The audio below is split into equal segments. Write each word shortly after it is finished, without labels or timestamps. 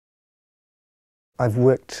I've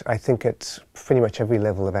worked, I think, at pretty much every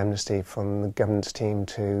level of Amnesty, from the governance team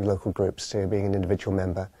to local groups to being an individual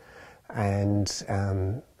member. And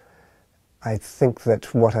I think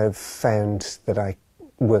that what I've found that I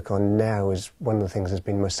work on now is one of the things that's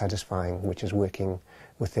been most satisfying, which is working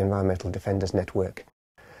with the Environmental Defenders Network.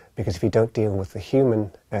 Because if you don't deal with the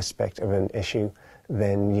human aspect of an issue,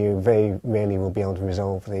 then you very rarely will be able to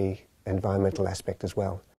resolve the environmental aspect as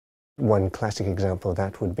well. One classic example of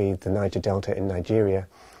that would be the Niger Delta in Nigeria,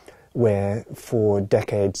 where for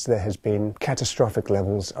decades there has been catastrophic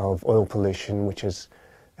levels of oil pollution, which has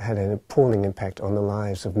had an appalling impact on the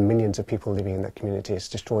lives of millions of people living in that community. It's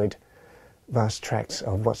destroyed vast tracts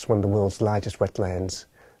of what's one of the world's largest wetlands,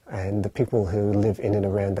 and the people who live in and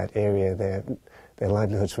around that area, their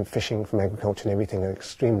livelihoods from fishing, from agriculture and everything, are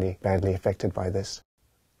extremely badly affected by this.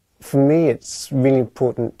 For me, it's really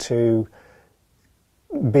important to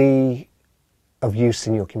be of use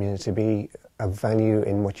in your community, be of value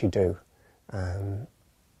in what you do.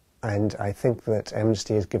 And I think that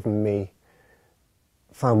Amnesty has given me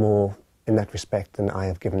far more in that respect than I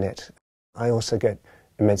have given it. I also get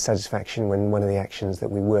immense satisfaction when one of the actions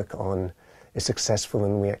that we work on is successful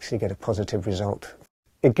and we actually get a positive result.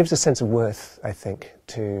 It gives a sense of worth, I think,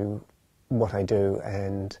 to what I do,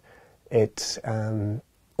 and it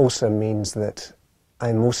also means that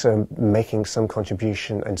I'm also making some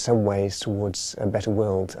contribution in some ways towards a better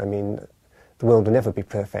world. I mean, the world will never be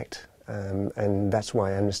perfect, and that's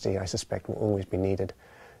why Amnesty, I suspect, will always be needed,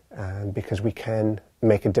 because we can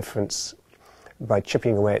make a difference by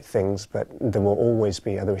chipping away at things, but there will always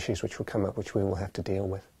be other issues which will come up which we will have to deal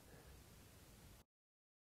with.